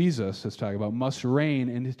he, Jesus is talking about, must reign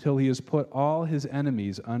until he has put all his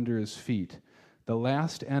enemies under his feet. The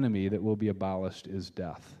last enemy that will be abolished is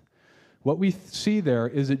death. What we see there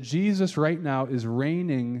is that Jesus right now is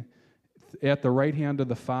reigning at the right hand of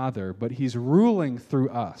the Father, but he's ruling through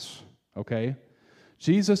us, okay?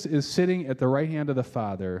 Jesus is sitting at the right hand of the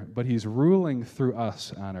Father, but he's ruling through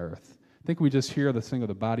us on earth. I think we just hear this thing of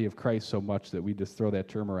the body of Christ so much that we just throw that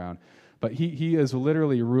term around. But he is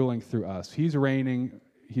literally ruling through us. He's reigning,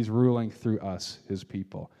 he's ruling through us, his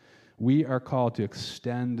people. We are called to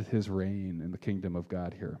extend his reign in the kingdom of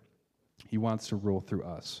God here. He wants to rule through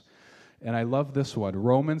us. And I love this one.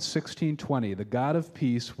 Romans 16:20. The God of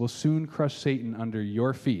peace will soon crush Satan under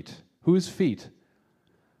your feet. Whose feet?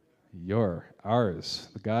 Ours.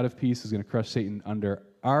 The God of peace is going to crush Satan under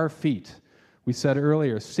our feet. We said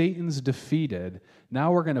earlier, Satan's defeated.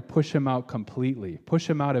 Now we're going to push him out completely. Push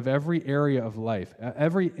him out of every area of life,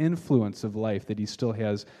 every influence of life that he still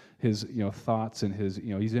has his thoughts and his,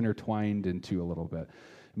 he's intertwined into a little bit.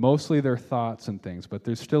 Mostly they're thoughts and things, but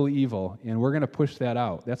there's still evil, and we're going to push that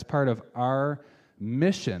out. That's part of our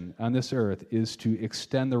mission on this earth, is to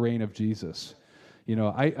extend the reign of Jesus.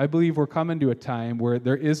 I believe we're coming to a time where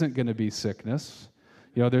there isn't going to be sickness.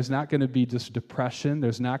 There's not going to be just depression.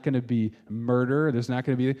 There's not going to be murder. There's not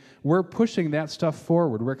going to be... We're pushing that stuff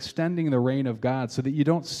forward. We're extending the reign of God so that you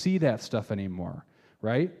don't see that stuff anymore,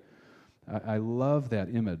 right? I love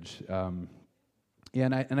that image.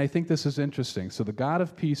 And I think this is interesting. So the God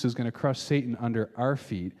of peace is going to crush Satan under our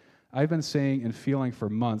feet. I've been saying and feeling for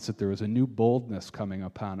months that there is a new boldness coming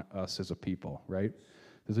upon us as a people, right?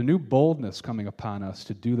 There's a new boldness coming upon us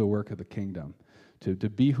to do the work of the kingdom, to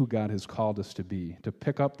be who God has called us to be, to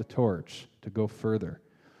pick up the torch, to go further.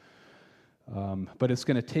 But it's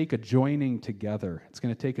going to take a joining together. It's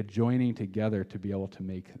going to take a joining together to be able to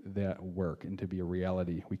make that work and to be a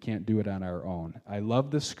reality. We can't do it on our own. I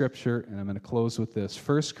love this scripture, and I'm going to close with this.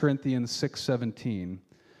 1 Corinthians 6:17.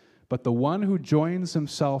 But the one who joins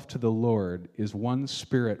himself to the Lord is one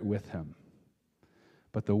spirit with him.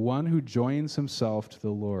 But the one who joins himself to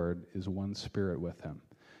the Lord is one spirit with him.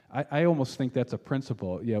 I almost think that's a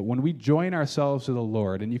principle. Yeah, when we join ourselves to the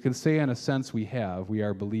Lord, and you can say in a sense we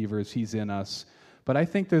are believers, he's in us, but I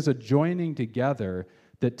think there's a joining together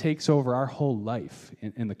that takes over our whole life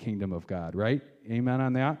in the kingdom of God, right? Amen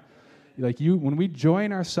on that? When we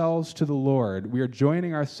join ourselves to the Lord, we are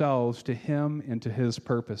joining ourselves to him and to his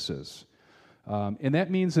purposes. And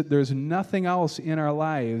that means that there's nothing else in our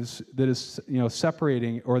lives that is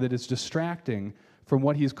separating or that is distracting from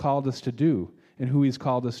what he's called us to do and who he's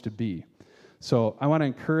called us to be. So I want to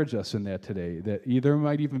encourage us in that today, that there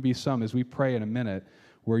might even be some, as we pray in a minute,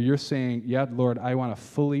 where you're saying, yeah, Lord, I want to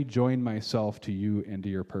fully join myself to you and to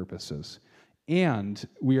your purposes. And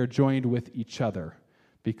we are joined with each other,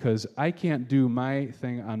 because I can't do my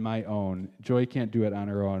thing on my own. Joy can't do it on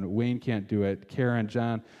her own. Wayne can't do it. Karen,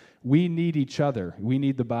 John. We need each other. We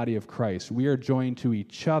need the body of Christ. We are joined to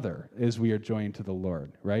each other as we are joined to the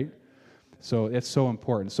Lord, right? So it's so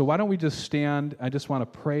important. So why don't we just stand? I just want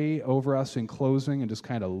to pray over us in closing and just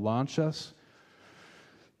kind of launch us.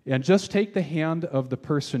 And just take the hand of the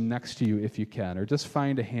person next to you if you can, or just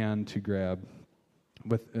find a hand to grab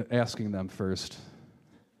with asking them first.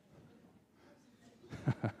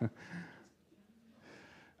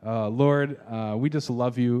 Lord, we just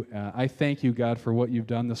love you. I thank you, God, for what you've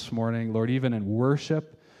done this morning. Lord, even in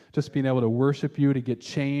worship, just being able to worship you, to get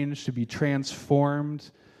changed, to be transformed,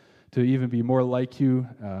 to even be more like you,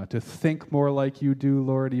 to think more like you do,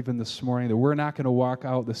 Lord, even this morning, that we're not going to walk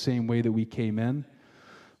out the same way that we came in.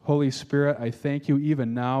 Holy Spirit, I thank you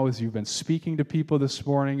even now as you've been speaking to people this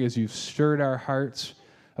morning, as you've stirred our hearts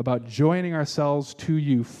about joining ourselves to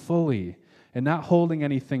you fully and not holding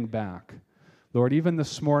anything back. Lord, even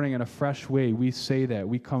this morning in a fresh way, we say that.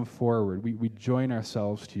 We come forward. We join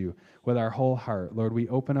ourselves to you with our whole heart. Lord, we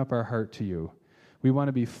open up our heart to you. We want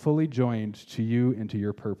to be fully joined to you and to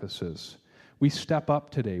your purposes. We step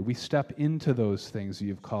up today. We step into those things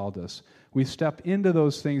you've called us. We step into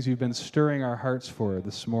those things you've been stirring our hearts for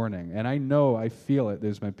this morning. And I feel it.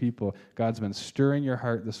 There's been people, God's been stirring your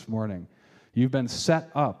heart this morning. You've been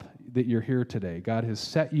set up that you're here today. God has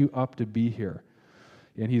set you up to be here.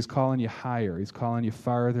 And he's calling you higher. He's calling you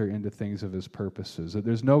farther into things of his purposes. That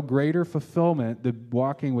there's no greater fulfillment than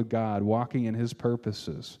walking with God, walking in his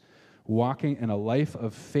purposes, walking in a life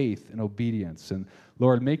of faith and obedience. And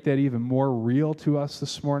Lord, make that even more real to us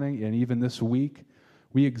this morning and even this week.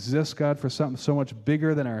 We exist, God, for something so much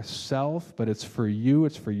bigger than ourselves, but it's for you.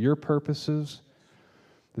 It's for your purposes.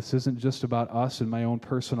 This isn't just about us and my own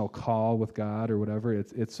personal call with God or whatever.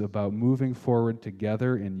 It's about moving forward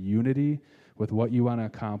together in unity with what you want to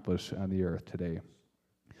accomplish on the earth today.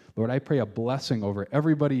 Lord, I pray a blessing over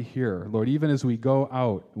everybody here. Lord, even as we go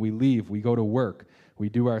out, we leave, we go to work, we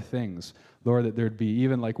do our things. Lord, that there'd be,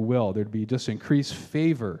 even like Will, there'd be just increased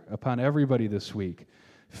favor upon everybody this week.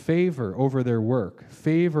 Favor over their work,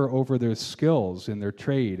 favor over their skills in their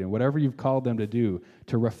trade and whatever you've called them to do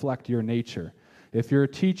to reflect your nature. If you're a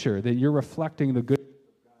teacher, that you're reflecting the good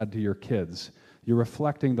of God to your kids. You're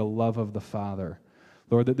reflecting the love of the Father.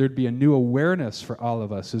 Lord, that there'd be a new awareness for all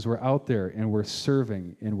of us as we're out there and we're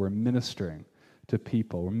serving and we're ministering to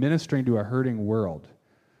people. We're ministering to a hurting world,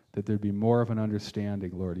 that there'd be more of an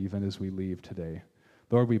understanding, Lord, even as we leave today.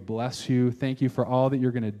 Lord, we bless you. Thank you for all that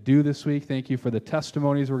you're going to do this week. Thank you for the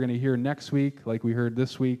testimonies we're going to hear next week, like we heard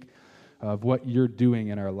this week, of what you're doing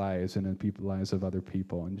in our lives and in the lives of other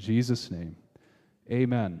people. In Jesus' name,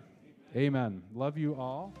 amen. Amen. Love you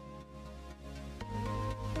all.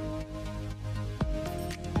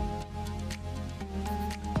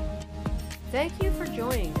 Thank you for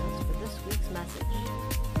joining us for this week's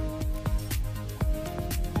message.